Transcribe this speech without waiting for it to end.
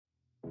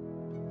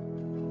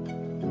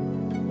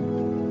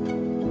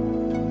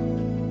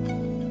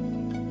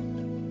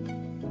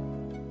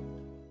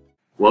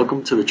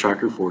Welcome to the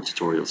Tracker 4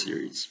 tutorial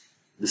series.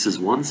 This is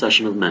one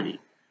session of many,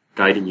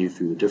 guiding you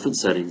through the different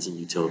settings and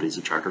utilities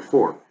of Tracker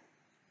 4.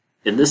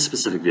 In this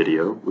specific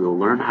video, we will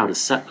learn how to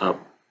set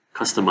up,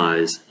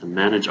 customize, and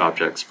manage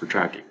objects for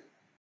tracking.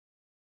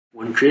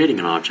 When creating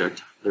an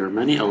object, there are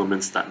many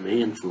elements that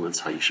may influence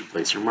how you should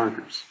place your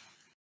markers.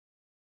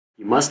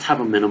 You must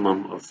have a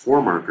minimum of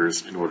 4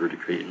 markers in order to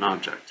create an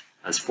object,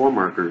 as 4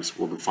 markers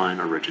will define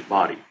a rigid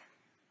body.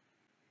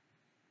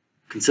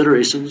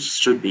 Considerations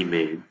should be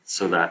made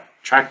so that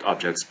tracked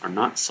objects are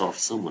not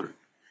self-similar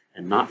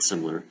and not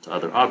similar to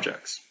other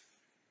objects.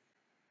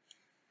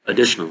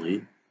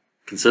 Additionally,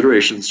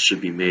 considerations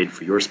should be made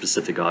for your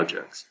specific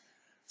objects,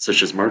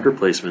 such as marker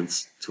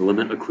placements to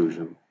limit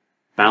occlusion,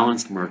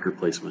 balanced marker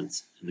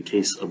placements in the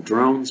case of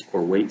drones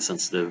or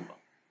weight-sensitive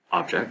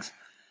objects,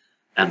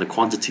 and the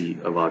quantity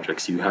of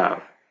objects you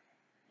have.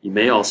 You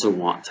may also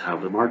want to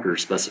have the marker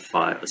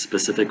specify a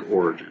specific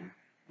origin,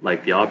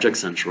 like the object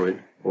centroid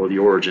or the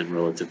origin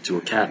relative to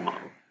a CAD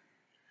model.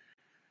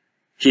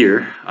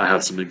 Here, I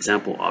have some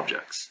example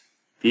objects.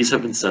 These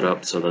have been set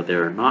up so that they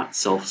are not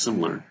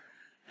self-similar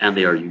and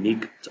they are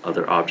unique to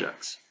other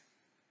objects.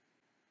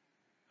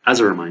 As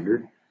a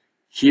reminder,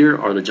 here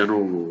are the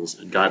general rules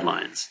and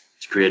guidelines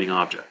to creating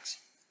objects.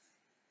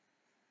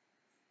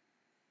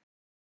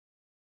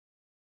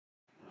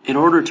 In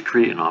order to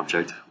create an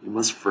object, we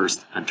must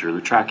first enter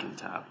the Tracking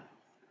tab.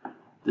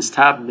 This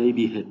tab may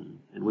be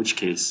hidden, in which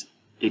case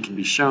it can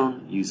be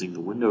shown using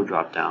the window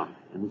drop-down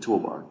in the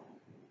toolbar.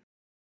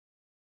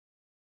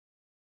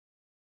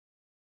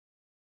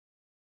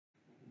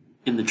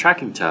 In the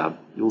Tracking tab,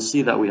 you will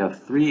see that we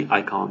have 3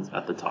 icons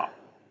at the top.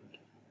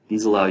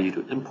 These allow you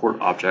to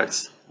import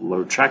objects,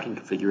 load tracking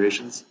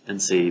configurations,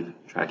 and save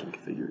tracking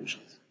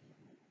configurations.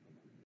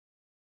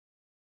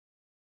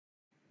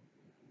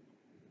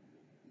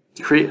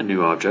 To create a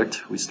new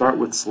object, we start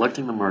with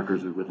selecting the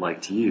markers we would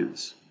like to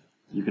use.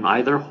 You can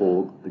either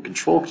hold the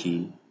Control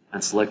key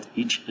and select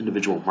each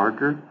individual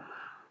marker,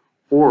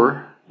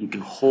 or you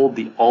can hold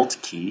the Alt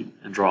key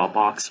and draw a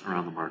box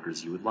around the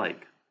markers you would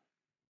like.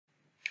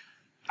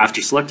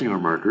 After selecting our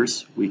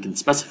markers, we can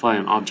specify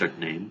an object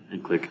name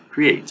and click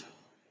Create.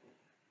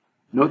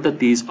 Note that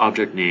these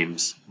object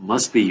names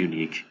must be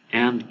unique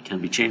and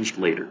can be changed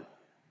later.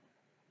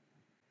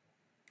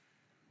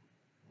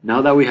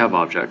 Now that we have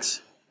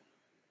objects,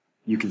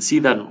 you can see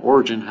that an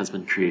origin has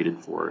been created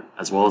for it,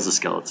 as well as a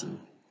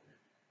skeleton.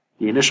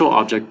 The initial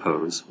object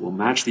pose will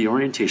match the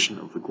orientation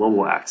of the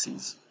global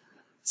axes,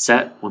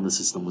 set when the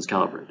system was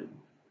calibrated.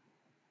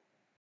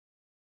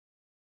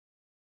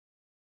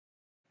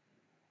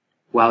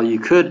 While you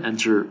could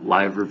enter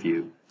Live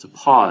Review to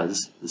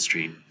pause the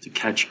stream to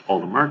catch all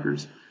the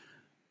markers,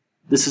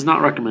 this is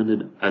not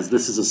recommended as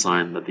this is a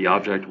sign that the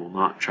object will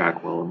not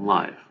track well in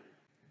live.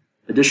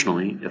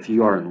 Additionally, if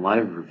you are in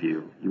Live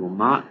Review, you will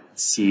not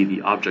see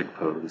the object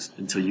pose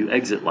until you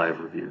exit Live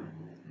Review.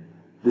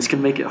 This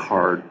can make it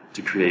hard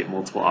to create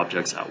multiple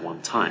objects at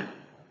one time.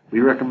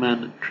 We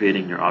recommend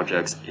creating your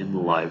objects in the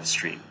live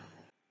stream.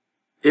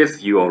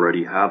 If you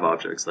already have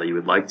objects that you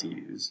would like to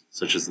use,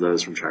 such as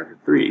those from Tracker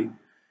 3,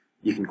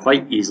 you can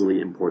quite easily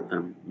import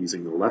them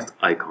using the left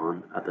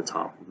icon at the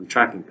top of the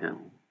tracking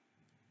panel.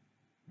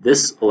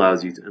 This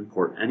allows you to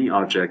import any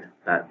object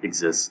that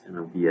exists in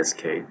a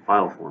VSK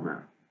file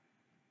format.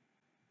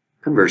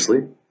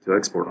 Conversely, to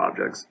export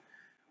objects,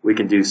 we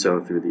can do so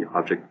through the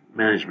Object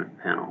Management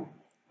panel,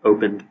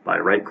 opened by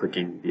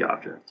right-clicking the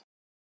object.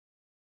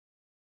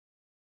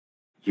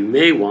 You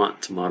may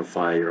want to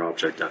modify your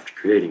object after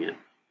creating it.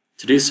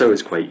 To do so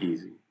is quite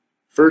easy.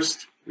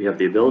 First, we have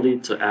the ability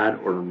to add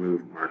or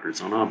remove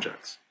markers on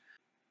objects.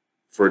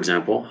 For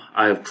example,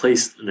 I have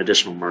placed an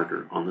additional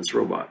marker on this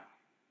robot.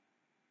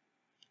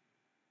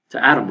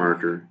 To add a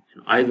marker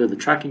in either the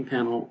tracking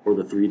panel or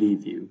the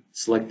 3D view,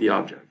 select the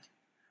object.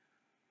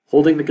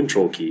 Holding the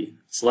Control key,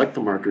 select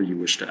the marker you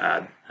wish to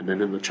add, and then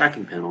in the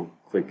tracking panel,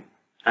 click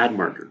Add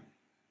Marker.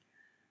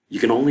 You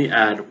can only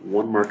add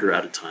 1 marker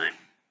at a time.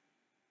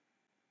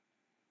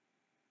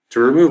 To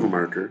remove a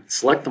marker,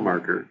 select the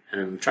marker, and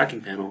in the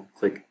tracking panel,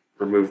 click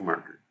Remove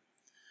Marker.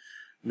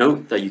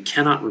 Note that you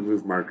cannot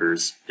remove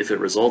markers if it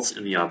results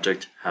in the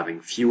object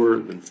having fewer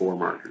than 4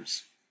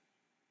 markers.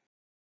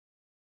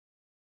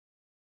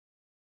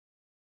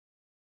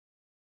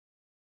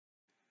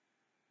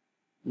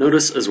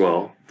 Notice as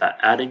well that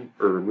adding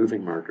or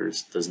removing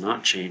markers does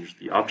not change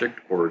the object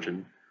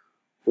origin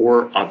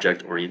or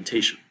object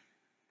orientation.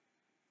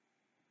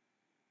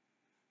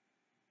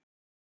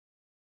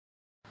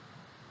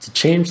 To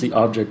change the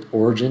object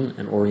origin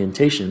and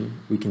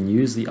orientation, we can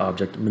use the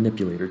Object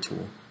Manipulator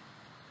tool.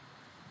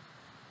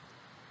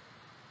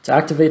 To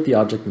activate the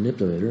Object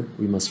Manipulator,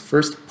 we must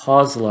first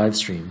pause the live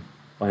stream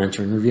by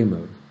entering review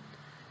mode.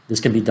 This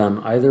can be done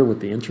either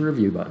with the Enter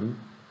Review button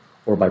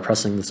or by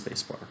pressing the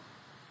spacebar.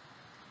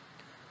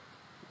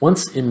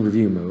 Once in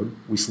review mode,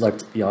 we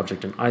select the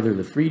object in either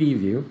the 3D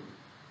view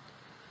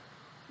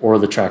or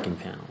the tracking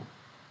panel,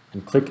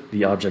 and click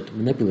the Object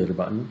Manipulator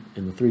button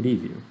in the 3D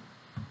view.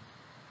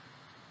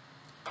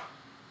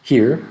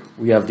 Here,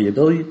 we have the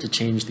ability to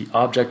change the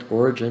object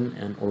origin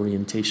and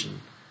orientation,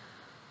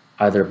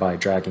 either by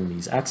dragging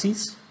these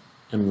axes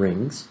and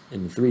rings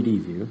in the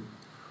 3D view,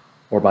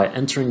 or by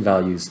entering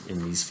values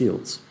in these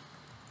fields.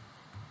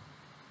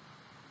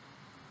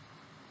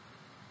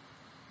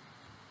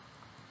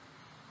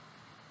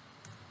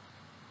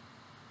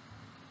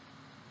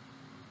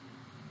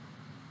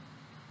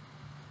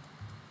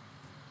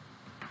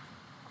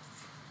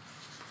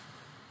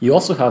 You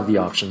also have the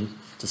option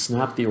to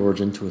snap the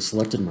origin to a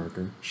selected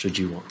marker should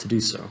you want to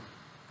do so.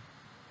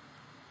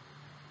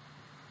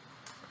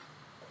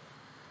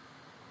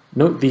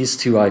 Note these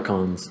two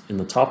icons in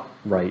the top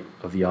right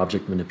of the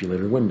Object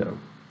Manipulator window.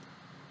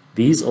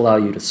 These allow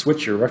you to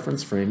switch your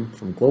reference frame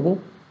from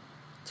global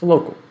to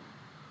local,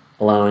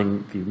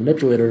 allowing the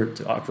manipulator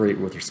to operate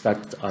with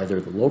respect to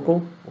either the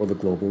local or the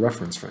global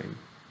reference frame.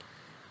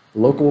 The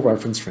local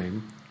reference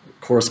frame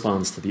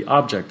corresponds to the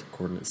object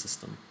coordinate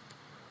system,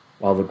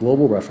 while the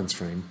global reference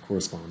frame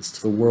corresponds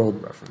to the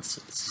world reference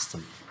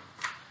system.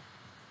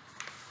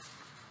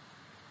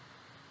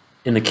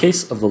 In the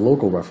case of the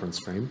local reference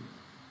frame,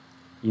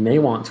 you may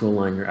want to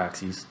align your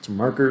axes to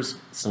markers,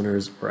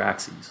 centers, or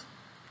axes.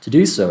 To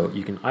do so,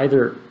 you can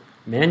either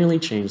manually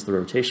change the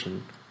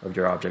rotation of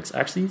your object's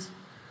axes,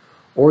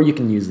 or you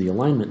can use the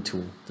alignment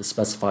tool to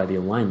specify the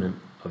alignment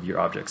of your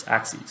object's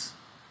axes.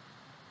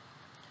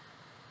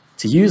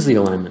 To use the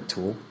alignment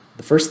tool,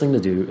 the first thing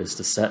to do is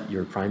to set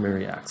your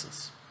primary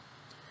axis.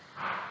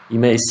 You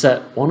may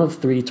set one of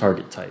three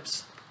target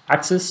types: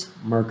 axis,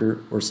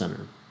 marker, or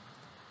center.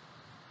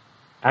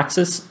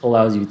 Axis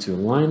allows you to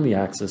align the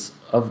axis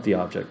of the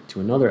object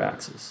to another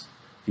axis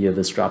via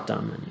this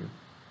drop-down menu.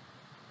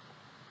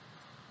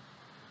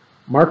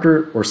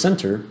 Marker or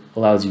center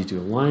allows you to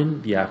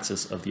align the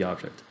axis of the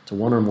object to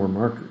one or more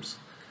markers.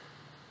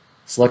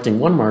 Selecting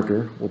one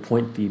marker will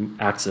point the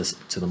axis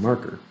to the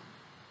marker.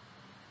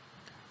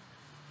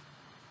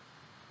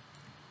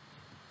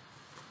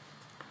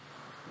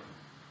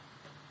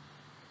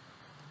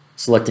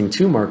 Selecting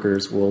two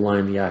markers will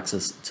align the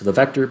axis to the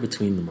vector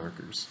between the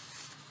markers.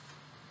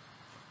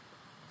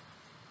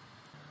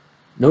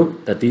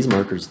 Note that these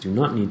markers do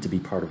not need to be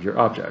part of your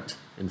object.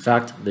 In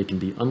fact, they can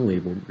be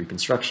unlabeled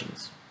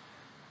reconstructions.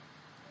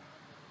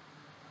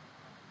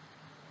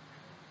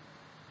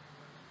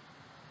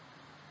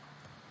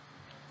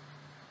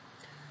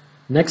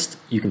 Next,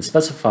 you can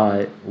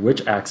specify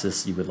which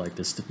axis you would like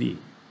this to be,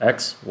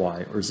 X,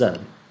 Y, or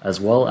Z,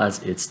 as well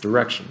as its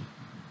direction.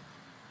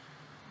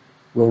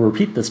 We'll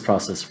repeat this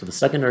process for the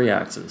secondary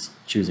axis,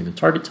 choosing a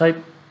target type,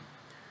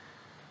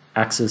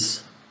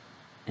 axis,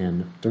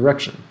 and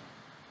direction.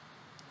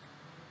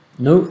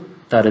 Note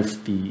that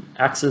if the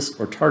axis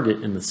or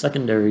target in the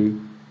secondary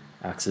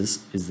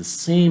axis is the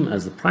same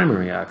as the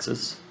primary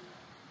axis,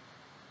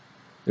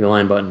 the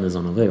Align button is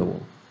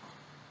unavailable.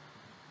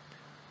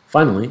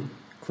 Finally,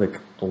 click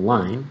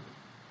Align,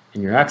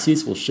 and your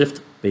axes will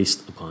shift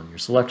based upon your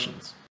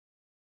selections.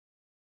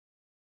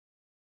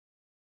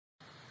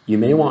 You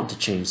may want to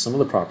change some of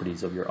the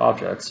properties of your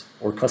objects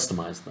or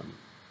customize them.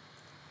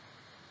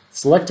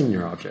 Selecting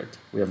your object,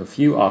 we have a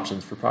few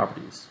options for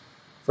properties.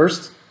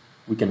 First,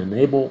 we can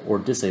enable or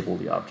disable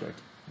the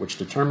object, which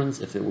determines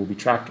if it will be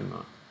tracked or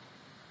not.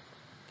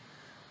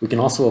 We can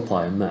also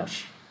apply a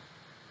mesh.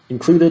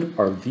 Included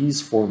are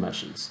these 4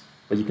 meshes,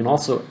 but you can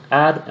also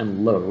add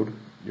and load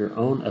your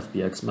own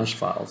FBX mesh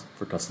files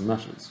for custom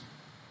meshes.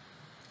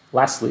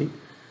 Lastly,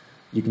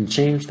 you can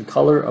change the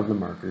color of the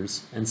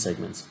markers and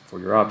segments for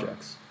your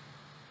objects.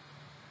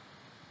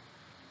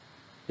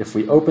 If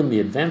we open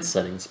the advanced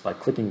settings by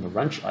clicking the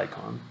wrench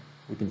icon,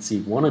 we can see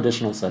one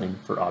additional setting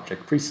for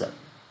object preset.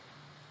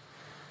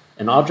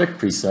 An object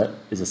preset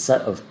is a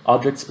set of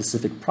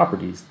object-specific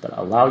properties that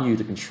allow you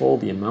to control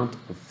the amount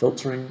of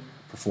filtering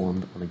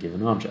performed on a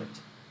given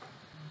object.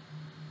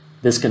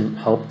 This can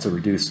help to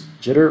reduce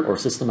jitter or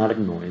systematic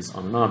noise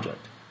on an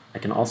object,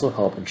 and can also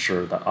help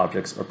ensure that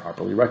objects are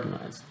properly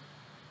recognized.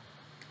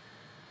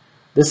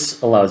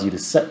 This allows you to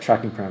set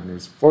tracking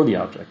parameters for the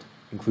object,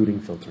 including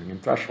filtering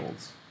and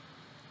thresholds.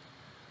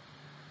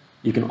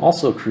 You can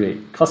also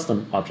create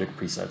custom object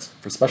presets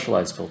for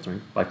specialized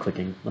filtering by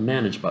clicking the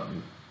Manage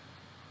button.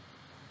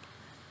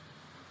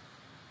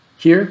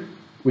 Here,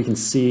 we can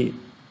see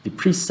the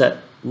preset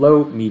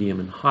low,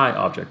 medium, and high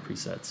object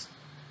presets,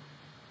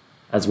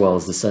 as well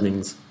as the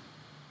settings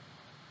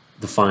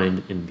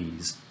defined in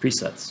these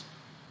presets.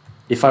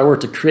 If I were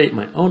to create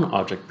my own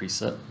object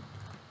preset,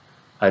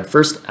 I'd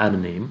first add a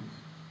name,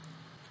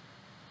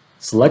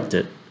 select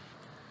it.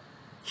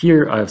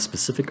 Here I have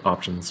specific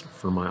options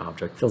for my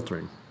object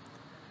filtering.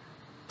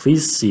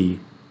 Please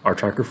see our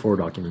Tracker 4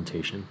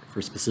 documentation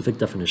for specific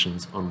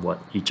definitions on what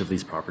each of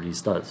these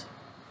properties does.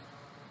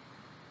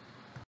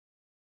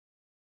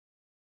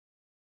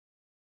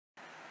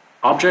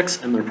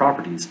 Objects and their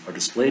properties are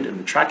displayed in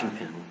the tracking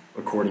panel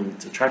according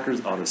to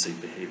Tracker's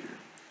autosave behavior.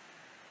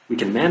 We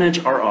can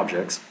manage our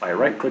objects by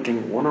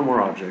right-clicking one or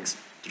more objects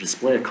to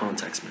display a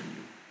context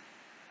menu.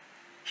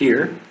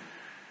 Here,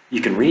 you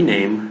can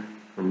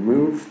rename,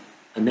 remove,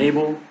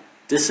 enable,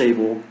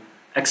 disable,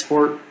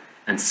 export,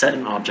 and set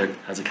an object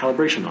as a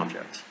calibration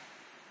object.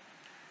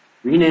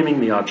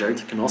 Renaming the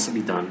object can also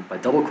be done by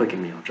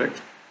double-clicking the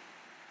object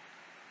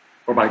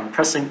or by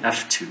pressing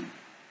F2.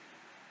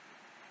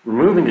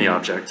 Removing the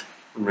object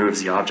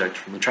removes the object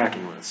from the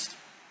tracking list.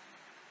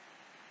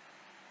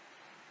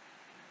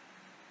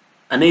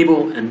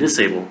 Enable and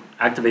disable,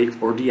 activate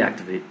or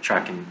deactivate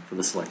tracking for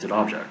the selected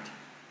object.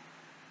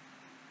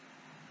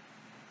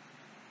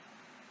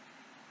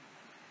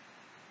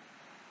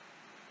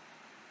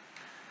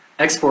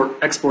 Export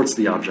exports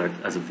the object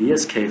as a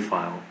VSK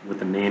file with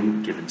the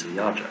name given to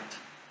the object.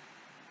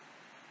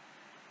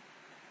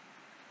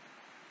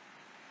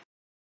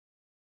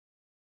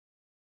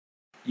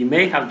 You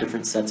may have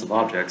different sets of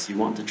objects you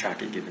want to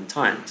track at given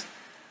times.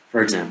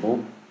 For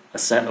example, a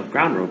set of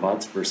ground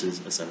robots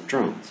versus a set of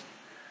drones.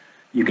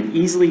 You can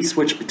easily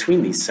switch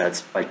between these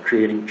sets by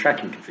creating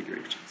tracking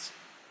configurations.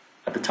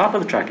 At the top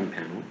of the tracking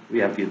panel, we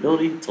have the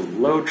ability to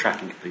load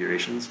tracking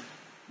configurations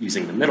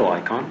using the middle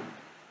icon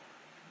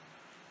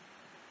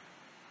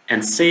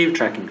and save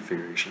tracking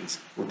configurations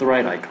with the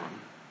right icon.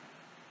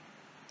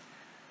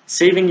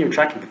 Saving your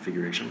tracking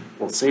configuration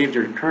will save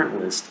your current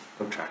list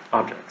of tracked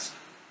objects.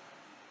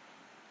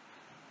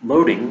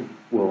 Loading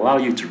will allow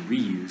you to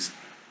reuse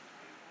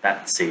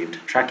that saved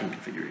tracking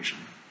configuration.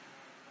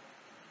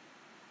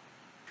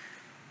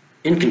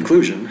 In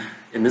conclusion,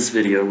 in this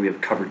video we have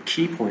covered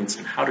key points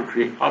on how to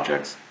create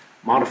objects,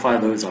 modify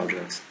those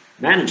objects,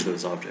 manage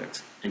those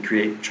objects, and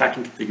create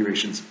tracking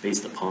configurations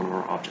based upon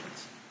our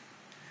objects.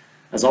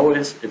 As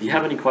always, if you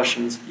have any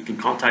questions, you can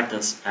contact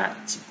us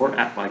at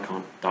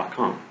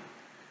support@vicon.com.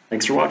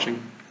 Thanks for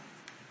watching.